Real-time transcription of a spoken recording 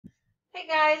Hey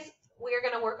guys, we are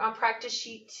going to work on practice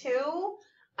sheet 2.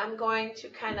 I'm going to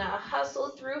kind of hustle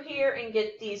through here and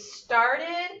get these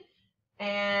started,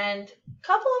 and a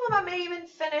couple of them I may even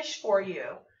finish for you.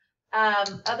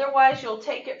 Otherwise, you'll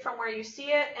take it from where you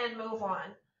see it and move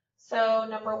on. So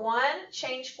number 1,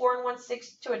 change 4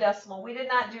 1/6 to a decimal. We did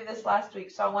not do this last week,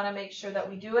 so I want to make sure that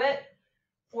we do it.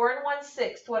 4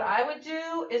 1/6. What I would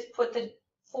do is put the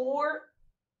 4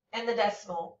 and the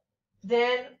decimal.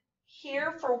 Then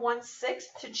here for 1/6,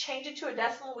 to change it to a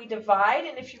decimal, we divide,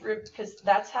 and if you, because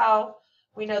that's how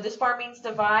we know this bar means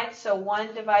divide, so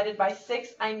 1 divided by 6,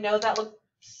 I know that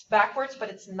looks backwards, but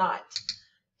it's not.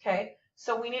 Okay,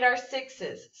 so we need our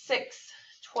 6's. 6,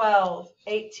 12,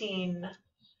 18,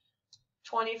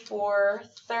 24,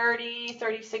 30,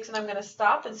 36, and I'm going to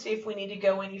stop and see if we need to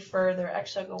go any further.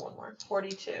 Actually, I'll go one more.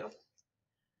 42.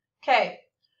 Okay.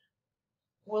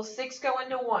 Will 6 go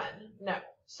into 1? No.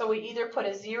 So we either put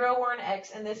a 0 or an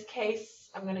X. In this case,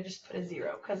 I'm going to just put a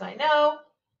 0 because I know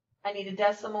I need a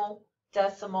decimal,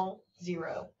 decimal,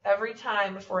 0. Every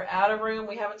time, if we're out of room,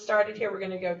 we haven't started here, we're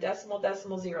going to go decimal,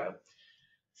 decimal, 0.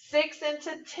 6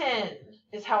 into 10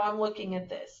 is how I'm looking at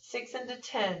this. 6 into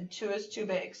 10, 2 is too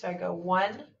big. So I go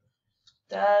 1,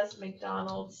 does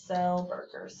McDonald's sell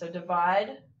burgers? So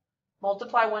divide,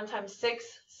 multiply 1 times 6,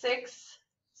 6,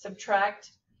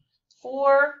 subtract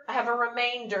 4, I have a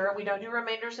remainder. We don't do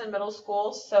remainders in middle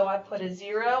school, so I put a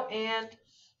 0 and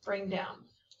bring down.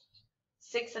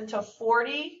 6 into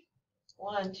 40.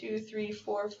 1, 2, 3,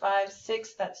 4, 5,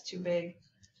 6. That's too big.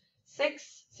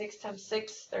 6. 6 times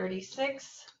 6,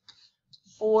 36.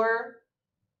 4.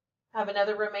 Have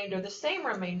another remainder. The same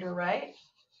remainder, right?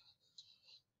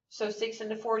 So 6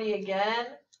 into 40 again.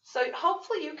 So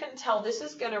hopefully you can tell this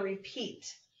is going to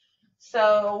repeat.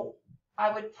 So I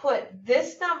would put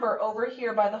this number over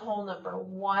here by the whole number,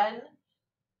 1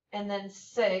 and then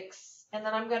 6, and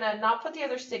then I'm going to not put the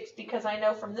other 6 because I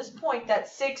know from this point that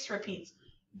 6 repeats.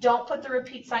 Don't put the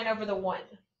repeat sign over the 1.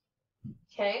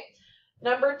 Okay.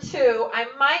 Number 2, I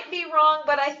might be wrong,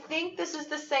 but I think this is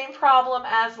the same problem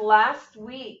as last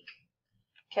week.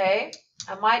 Okay.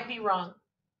 I might be wrong.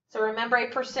 So remember,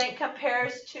 a percent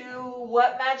compares to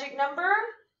what magic number?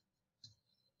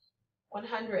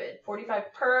 100, 45%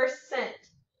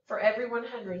 for every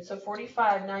 100, so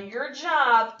 45. Now your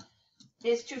job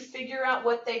is to figure out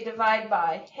what they divide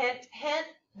by. Hint, hint,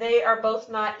 they are both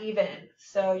not even,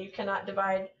 so you cannot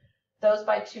divide those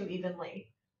by 2 evenly.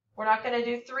 We're not going to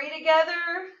do 3 together.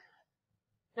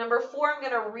 Number 4, I'm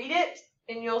going to read it,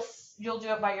 and you'll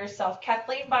do it by yourself.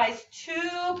 Kathleen buys 2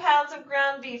 pounds of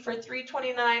ground beef for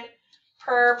 $3.29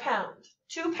 per pound.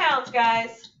 2 pounds,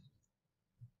 guys.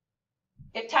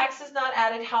 If tax is not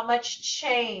added, how much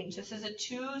change? This is a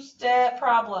 2-step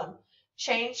problem.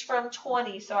 Change from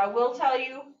 20. So I will tell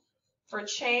you, for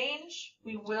change,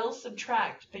 we will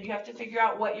subtract. But you have to figure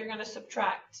out what you're going to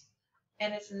subtract.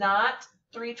 And it's not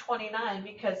 $3.29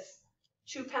 because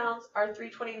 2 pounds are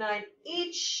 $3.29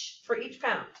 each for each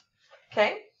pound.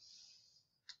 Okay?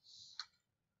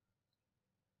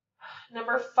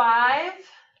 Number 5,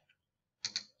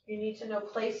 you need to know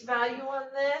place value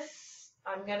on this.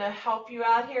 I'm going to help you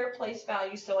out here, place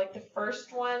value. So like the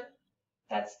first one,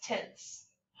 that's tenths,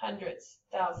 hundreds,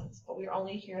 thousands, but we're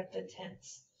only here at the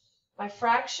tenths. My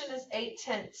fraction is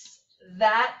 8/10.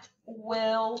 That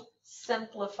will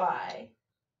simplify.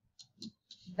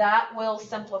 That will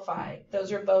simplify.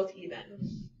 Those are both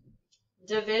even.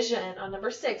 Division on number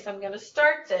 6, I'm going to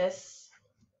start this.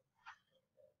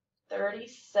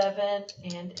 37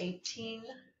 and 18.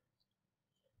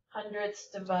 Hundredths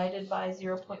divided by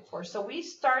 0.4. So we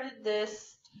started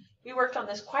this, we worked on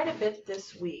this quite a bit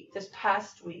this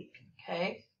past week,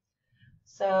 okay?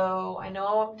 So I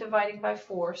know I'm dividing by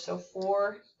 4, so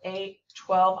 4, 8,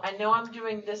 12. I know I'm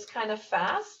doing this kind of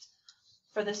fast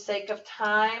for the sake of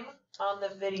time on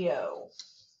the video,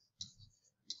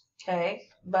 okay?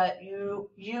 But you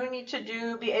need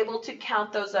to be able to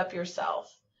count those up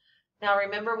yourself. Now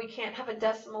remember, we can't have a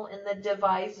decimal in the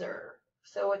divisor.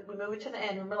 So we move it to the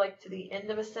end. Remember, like to the end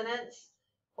of a sentence?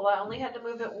 Well, I only had to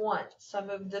move it once, so I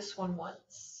moved this one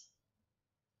once.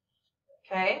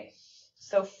 Okay?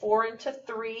 So 4 into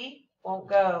 3 won't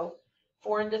go.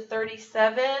 4 into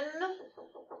 37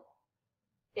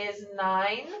 is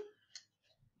 9.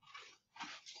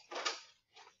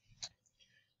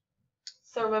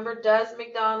 So remember, does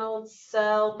McDonald's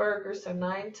sell burgers? So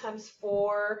 9 times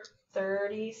 4,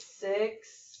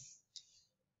 36.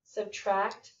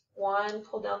 Subtract 1,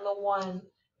 pull down the 1.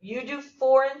 You do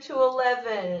 4 into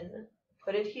 11.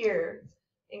 Put it here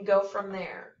and go from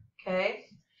there. Okay?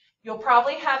 You'll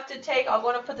probably have to take, I'm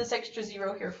going to put this extra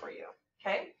 0 here for you.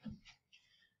 Okay?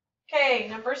 Okay,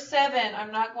 number 7.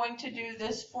 I'm not going to do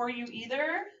this for you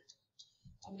either.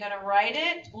 I'm going to write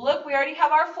it. Look, we already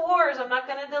have our 4s. I'm not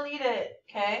going to delete it.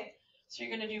 Okay, so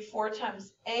you're going to do 4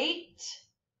 times 8,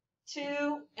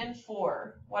 2, and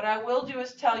 4. What I will do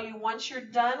is tell you once you're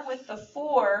done with the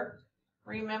 4,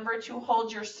 remember to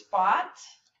hold your spot.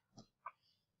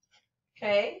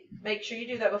 Okay, make sure you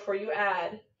do that before you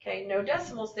add. Okay, no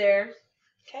decimals there.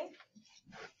 Okay.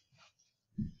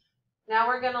 Now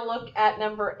we're going to look at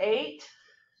number 8.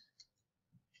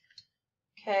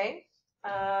 Okay,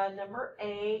 number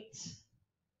 8.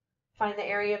 Find the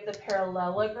area of the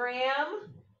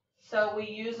parallelogram. So we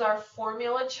use our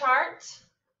formula chart.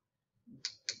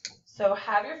 So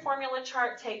have your formula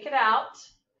chart, take it out,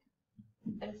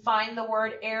 and find the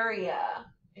word area.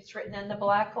 It's written in the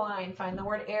black line. Find the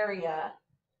word area.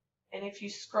 And if you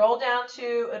scroll down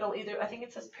to, it'll either, I think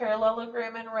it says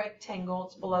parallelogram and rectangle.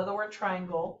 It's below the word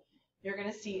triangle. You're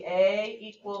going to see A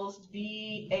equals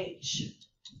BH.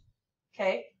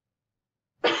 Okay?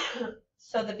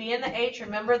 So the B and the H,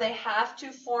 remember they have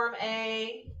to form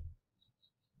a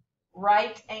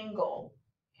right angle.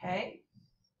 Okay?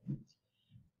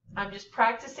 I'm just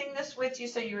practicing this with you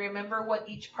so you remember what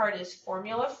each part is.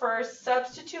 Formula first.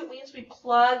 Substitute means we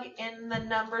plug in the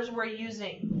numbers we're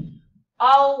using.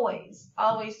 Always,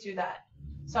 always do that.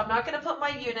 So I'm not going to put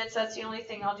my units. That's the only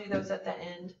thing. I'll do those at the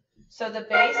end. So the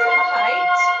base and height.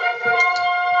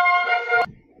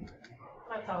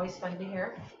 That's always fun to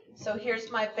hear. So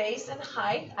here's my base and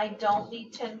height. I don't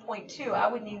need 10.2. I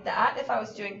would need that if I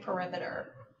was doing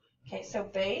perimeter. Okay, so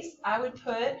base, I would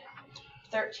put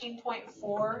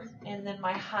 13.4, and then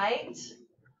my height,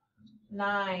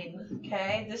 9.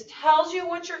 Okay, this tells you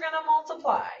what you're going to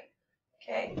multiply.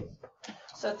 Okay,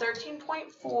 so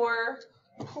 13.4.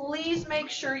 Please make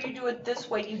sure you do it this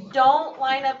way. You don't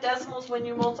line up decimals when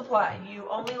you multiply. You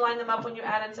only line them up when you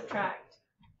add and subtract.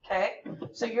 Okay,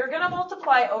 so you're going to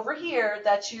multiply over here.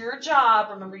 That's your job.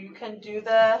 Remember, you can do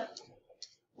the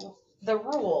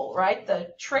rule, right?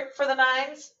 The trick for the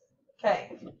 9s.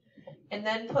 Okay, and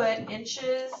then put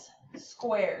inches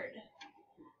squared.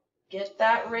 Get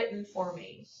that written for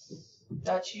me.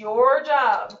 That's your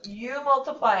job. You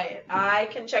multiply it. I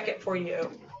can check it for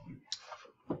you.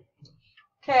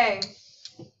 Okay.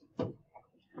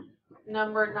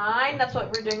 Number 9, that's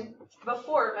what we were doing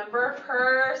before. Remember,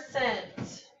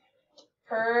 percent.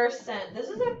 Percent. This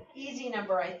is an easy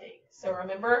number, I think. So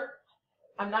remember,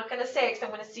 I'm not going to say it because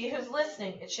I'm going to see who's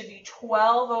listening. It should be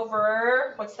 12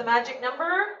 over, what's the magic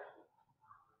number?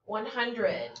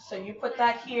 100. So you put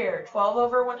that here, 12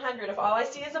 over 100. If all I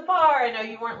see is a bar, I know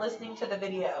you weren't listening to the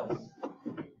video.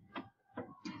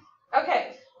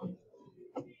 Okay.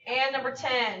 And number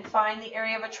 10, find the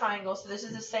area of a triangle. So this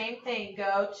is the same thing.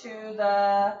 Go to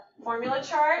the formula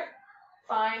chart.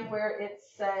 Find where it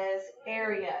says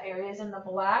area. Area is in the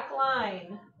black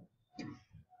line.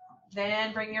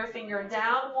 Then bring your finger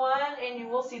down 1 and you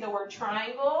will see the word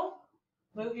triangle.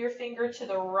 Move your finger to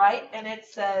the right and it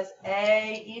says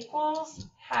A equals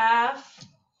half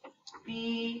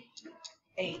BH.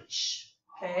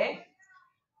 Okay?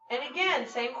 And again,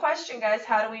 same question, guys.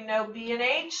 How do we know B and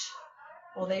H?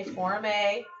 Well, they form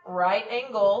a right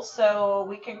angle, so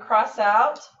we can cross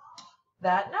out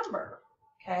that number.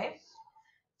 Okay?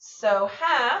 So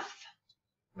half,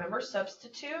 remember,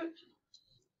 substitute,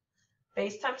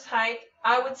 base times height.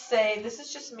 I would say, this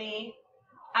is just me,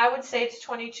 I would say it's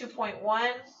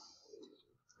 22.1.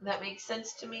 That makes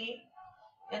sense to me.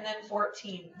 And then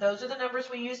 14. Those are the numbers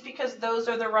we use because those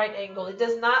are the right angle. It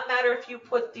does not matter if you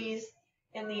put these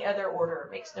in the other order.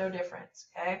 It makes no difference.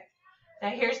 Okay? Now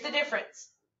here's the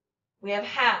difference. We have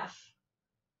half.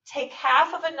 Take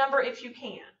half of a number if you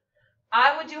can.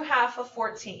 I would do half of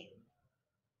 14.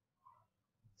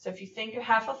 So if you think of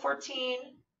half of 14,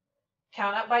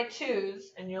 count up by 2s,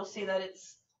 and you'll see that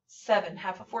it's 7.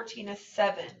 Half of 14 is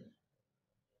 7.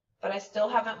 But I still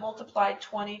haven't multiplied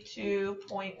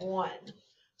 22.1.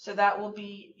 So that will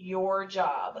be your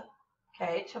job,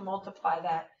 okay, to multiply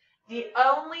that. The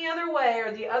only other way,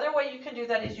 or the other way you can do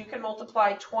that is you can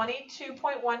multiply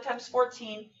 22.1 times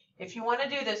 14. If you want to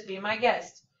do this, be my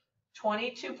guest.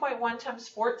 22.1 times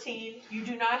 14. You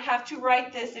do not have to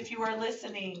write this if you are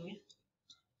listening.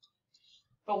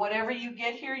 But whatever you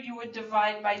get here, you would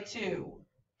divide by 2.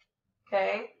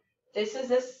 Okay? This is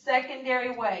a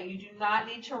secondary way. You do not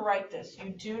need to write this. You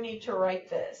do need to write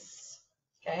this.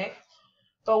 Okay?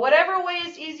 But whatever way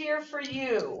is easier for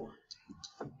you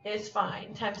is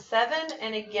fine. Times 7.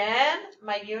 And again,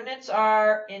 my units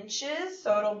are inches.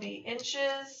 So it'll be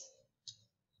inches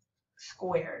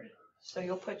squared. So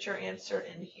you'll put your answer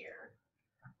in here.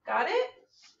 Got it?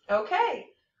 Okay.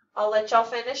 I'll let y'all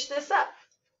finish this up.